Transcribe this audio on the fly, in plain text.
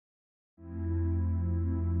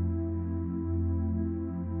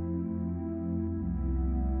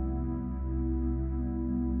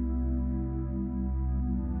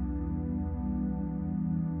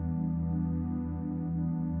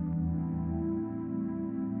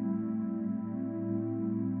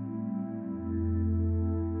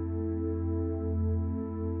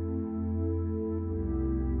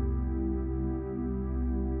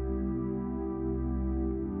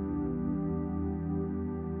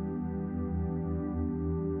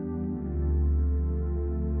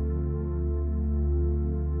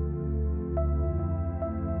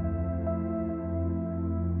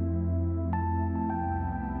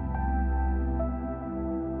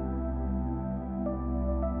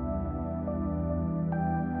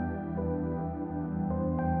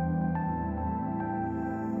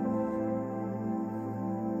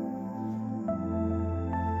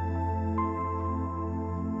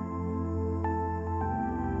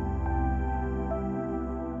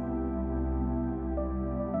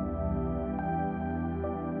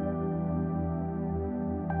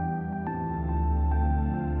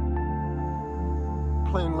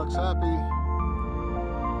Airplane looks happy.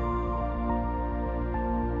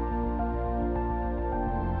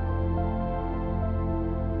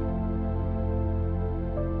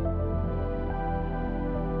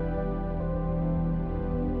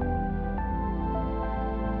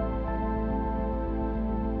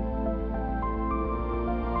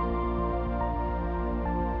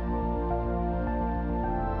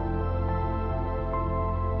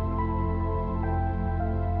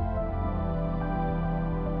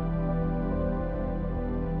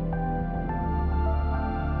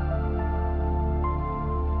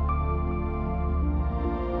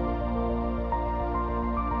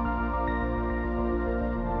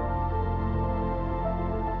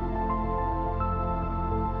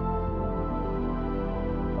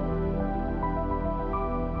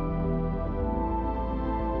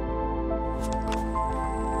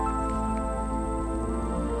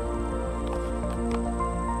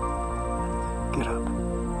 Get up.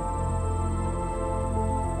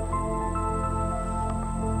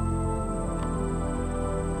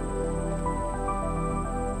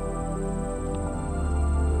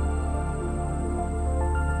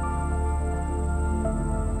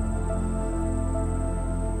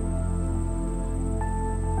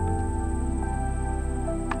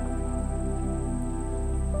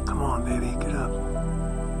 Come on, baby, get up.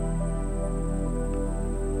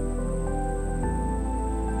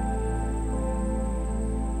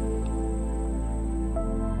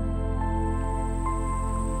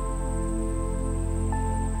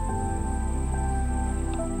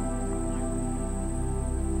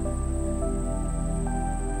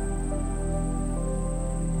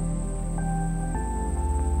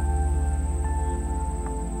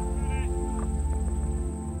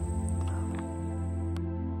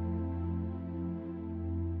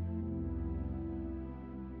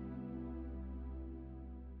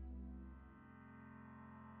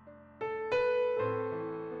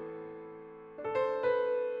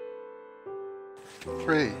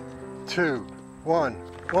 Three, two, one,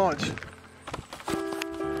 launch.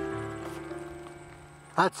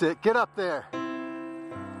 That's it, get up there.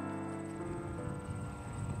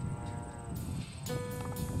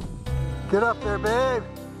 Get up there, babe.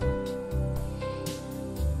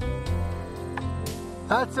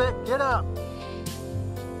 That's it, get up.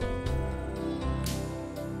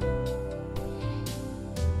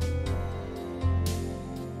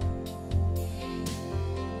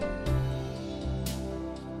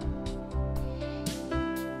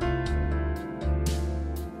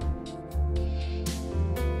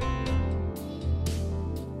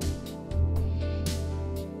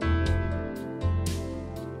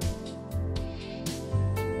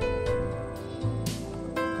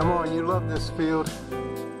 Come on, you love this field.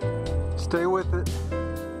 Stay with it.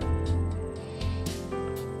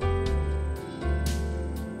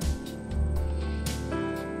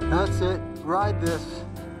 That's it. Ride this.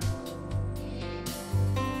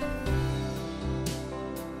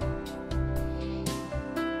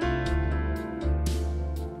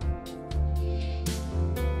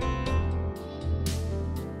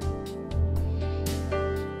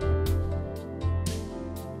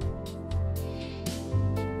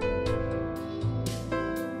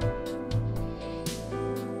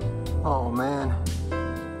 Oh man.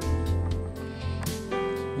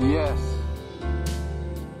 Yes.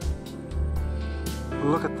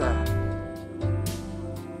 Look at that.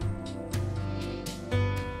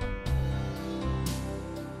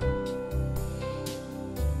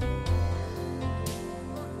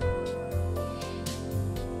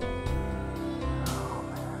 Oh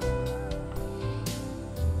man.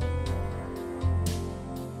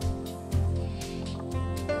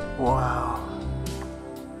 Wow.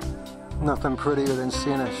 Nothing prettier than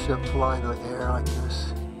seeing a ship fly in the air like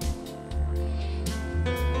this.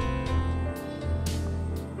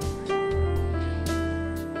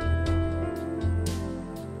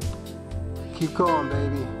 Keep going,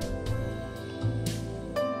 baby.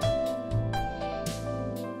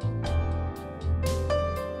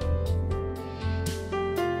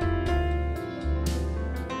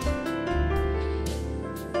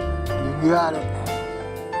 You got it.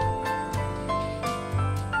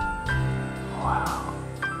 Wow.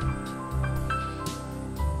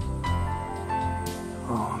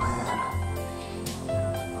 Oh man.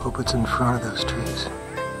 Hope it's in front of those trees.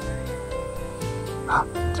 Ah,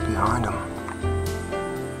 it's behind them.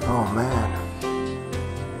 Oh man.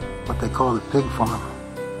 What they call the pig farm.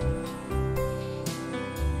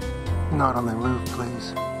 Not on the roof,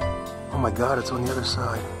 please. Oh my God, it's on the other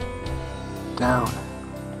side. Down.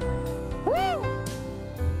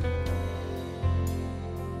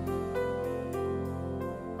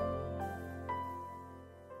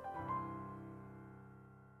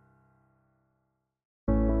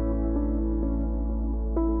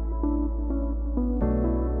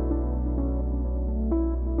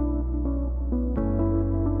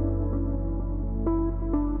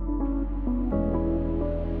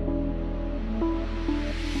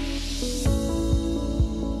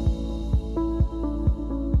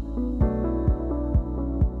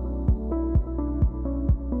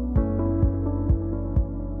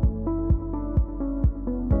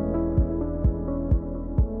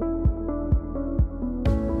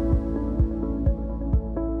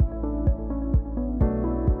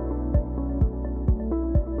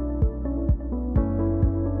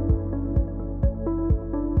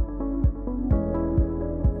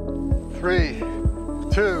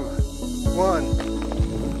 one.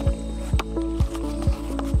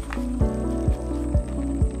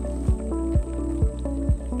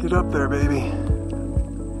 Get up there, baby.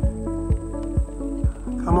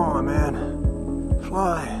 Come on, man.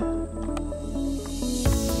 Fly.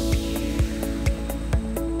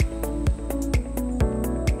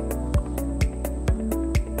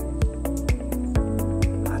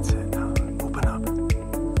 That's it. Now, open up.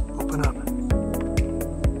 Open up.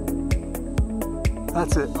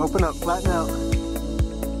 That's it. Open up. Flatten out.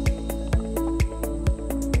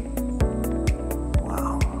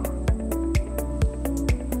 Wow.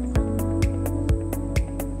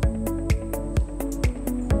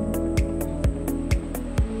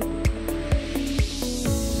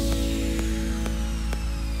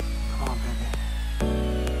 Come on, baby.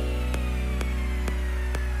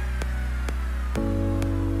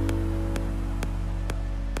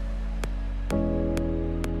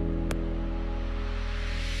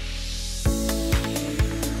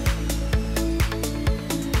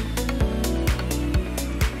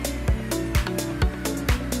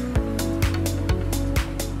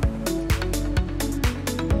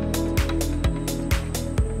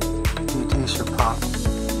 Can you taste your pop?